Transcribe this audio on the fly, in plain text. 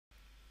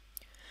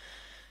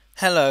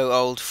Hello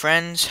old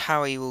friends,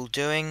 how are you all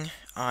doing?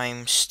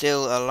 I'm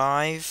still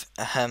alive.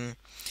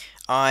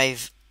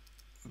 I've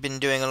been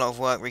doing a lot of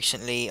work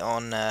recently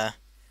on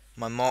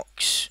my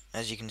mocks,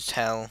 as you can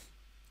tell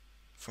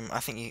from, I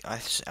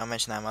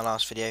mentioned that in my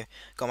last video.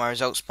 Got my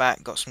results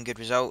back, got some good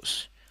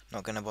results.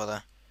 Not going to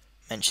bother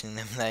mentioning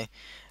them though.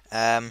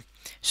 Um,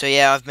 so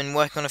yeah, I've been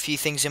working on a few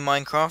things in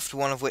Minecraft,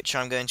 one of which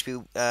I'm going to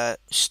be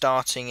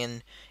starting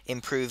and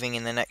improving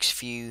in the next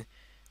few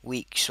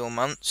weeks or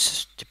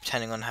months,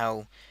 depending on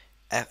how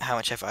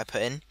much effort I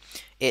put in.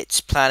 I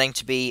plan it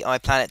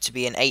to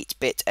be an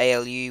 8-bit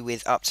ALU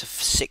with up to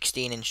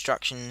 16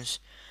 instructions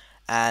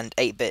and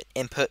 8-bit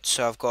inputs.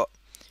 So I've got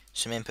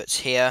some inputs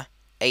here,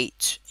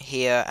 8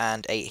 here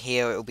and 8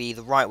 here. It will be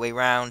the right way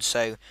round.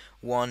 So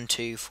 1,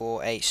 2,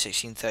 4, 8,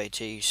 16,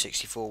 32,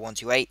 64, 1,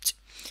 2, 8.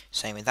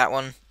 Same with that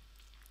one.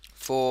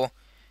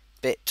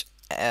 4-bit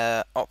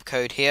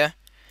opcode here.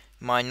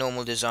 My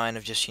normal design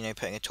of just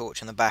putting a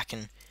torch on the back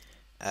and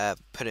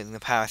putting the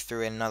power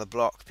through in another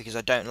block, because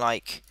I don't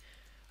like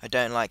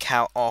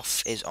how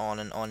off is on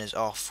and on is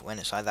off when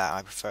it's like that.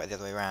 I prefer it the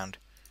other way around.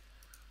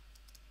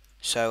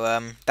 So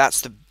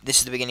this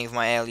is the beginning of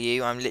my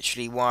ALU. I'm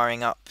literally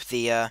wiring up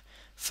the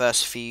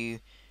first few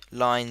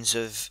lines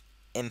of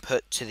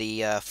input to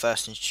the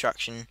first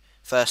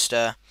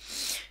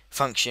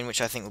function,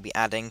 which I think will be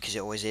adding, because it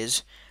always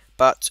is.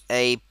 But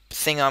a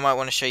thing I might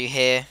want to show you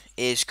here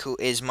is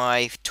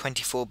my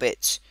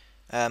 24-bit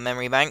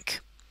memory bank.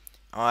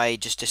 I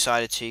just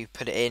decided to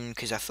put it in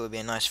because I thought it would be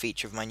a nice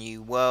feature of my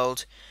new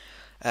world.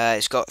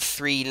 It's got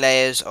 3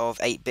 layers of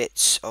 8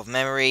 bits of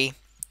memory.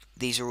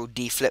 These are all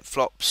D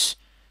flip-flops,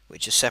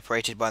 which are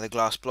separated by the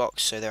glass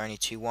blocks, so they're only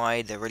 2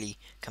 wide. They're really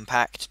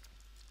compact.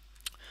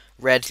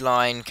 Red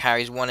line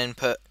carries 1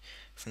 input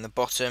from the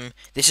bottom.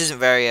 This isn't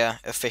very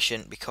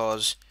efficient,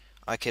 because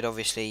I could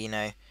obviously,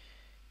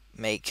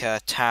 make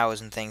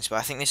towers and things, but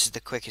I think this is the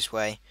quickest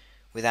way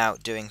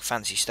without doing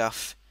fancy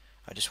stuff.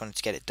 I just wanted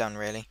to get it done,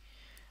 really.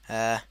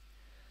 I'll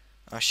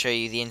show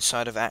you the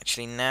inside of it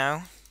actually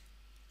now.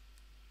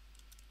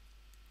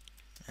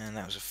 And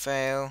that was a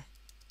fail.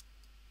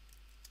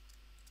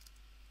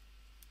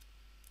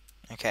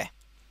 Okay.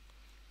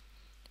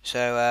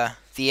 So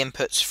the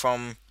inputs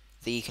from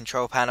the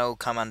control panel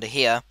come under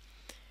here,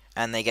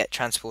 and they get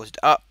transported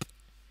up.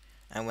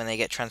 And when they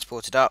get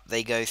transported up,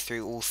 they go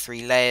through all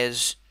 3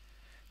 layers.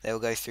 They will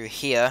go through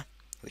here,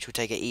 which will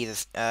take it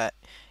it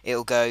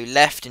will go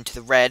left into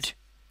the red,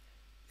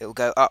 it will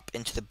go up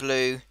into the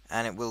blue,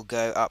 and it will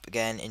go up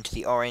again into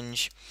the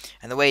orange.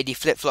 And the way the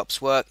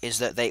flip-flops work is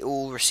that they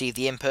all receive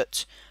the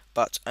input,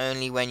 but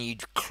only when you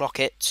clock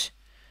it,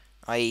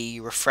 i.e.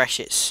 you refresh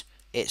its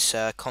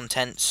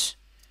contents,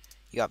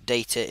 you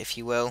update it, if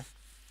you will.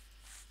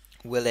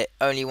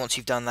 Only once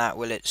you've done that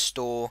will it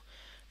store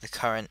the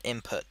current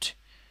input.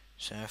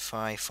 So if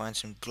I find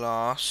some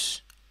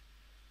glass,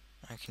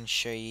 I can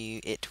show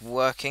you it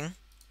working.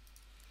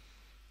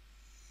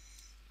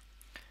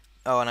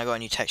 Oh, and I got a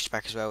new texture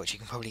pack as well, which you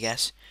can probably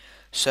guess.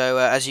 So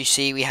as you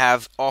see, we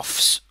have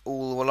offs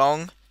all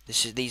along.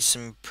 These are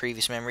some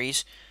previous memory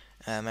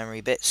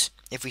bits.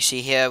 If we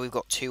see here, we've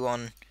got 2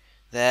 on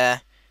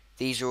there.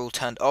 These are all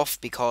turned off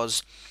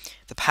because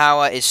the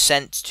power is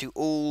sent to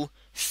all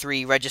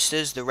 3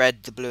 registers: the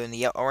red, the blue, and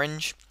the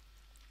orange,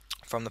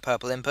 from the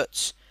purple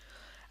inputs.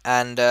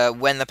 And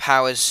when the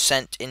power is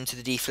sent into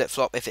the D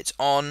flip-flop, if it's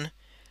on,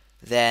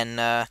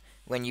 then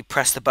when you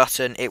press the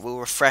button, it will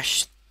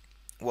refresh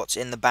what's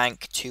in the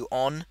bank to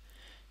on.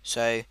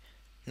 So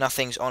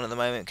nothing's on at the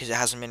moment because it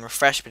hasn't been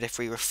refreshed, but if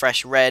we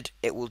refresh red,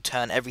 it will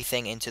turn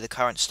everything into the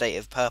current state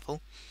of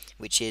purple,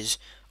 which is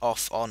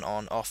off, on,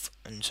 off,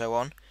 and so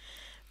on.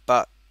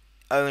 But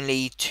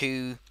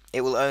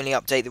it will only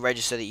update the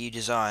register that you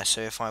desire.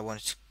 So if I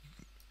wanted to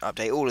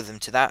update all of them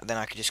to that, then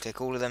I could just click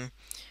all of them.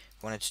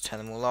 If I wanted to turn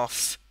them all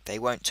off, they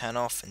won't turn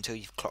off until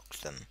you've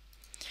clocked them.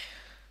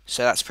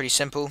 So that's pretty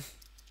simple.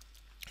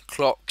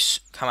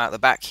 Clocks come out the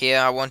back here.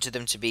 I wanted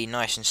them to be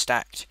nice and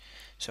stacked,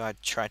 so I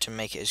tried to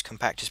make it as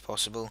compact as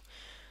possible.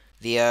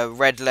 The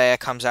red layer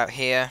comes out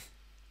here,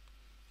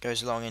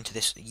 goes along into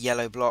this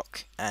yellow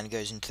block, and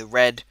goes into the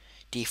red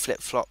D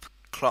flip-flop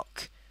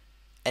clock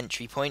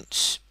entry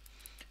points.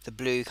 The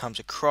blue comes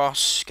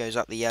across, goes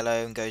up the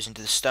yellow, and goes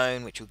into the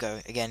stone, which will go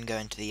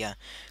into the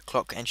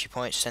clock entry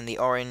points. Then the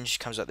orange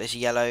comes up this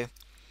yellow,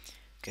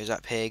 goes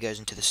up here, goes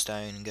into the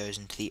stone, and goes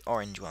into the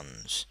orange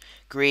ones.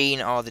 Green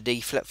are the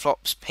D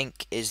flip-flops,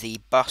 pink is the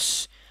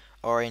bus,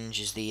 orange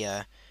is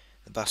the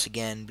bus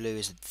again, blue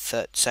is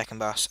the second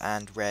bus,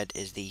 and red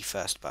is the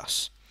first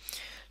bus.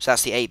 So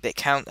that's the 8-bit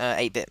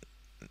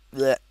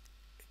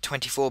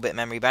 24-bit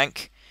memory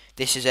bank.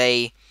 This is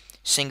a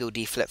single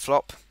D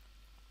flip-flop,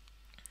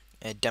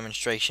 a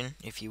demonstration,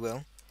 if you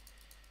will.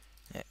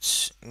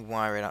 Let's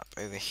wire it up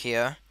over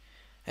here.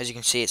 As you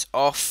can see, it's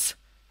off.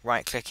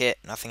 Right click it,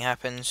 nothing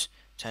happens.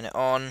 Turn it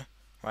on,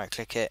 right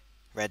click it,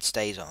 red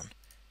stays on.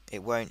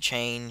 It won't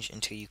change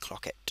until you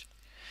clock it.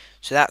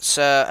 So that's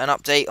an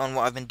update on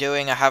what I've been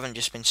doing. I haven't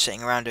just been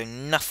sitting around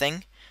doing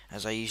nothing,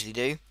 as I usually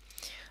do.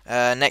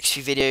 Next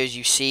few videos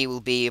you see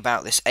will be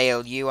about this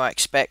ALU, I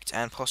expect,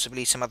 and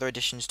possibly some other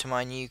additions to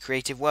my new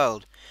creative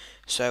world.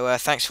 So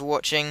thanks for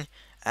watching,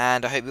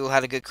 and I hope you all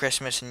had a good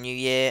Christmas and New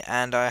Year,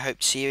 and I hope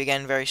to see you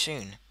again very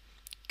soon.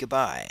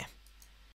 Goodbye.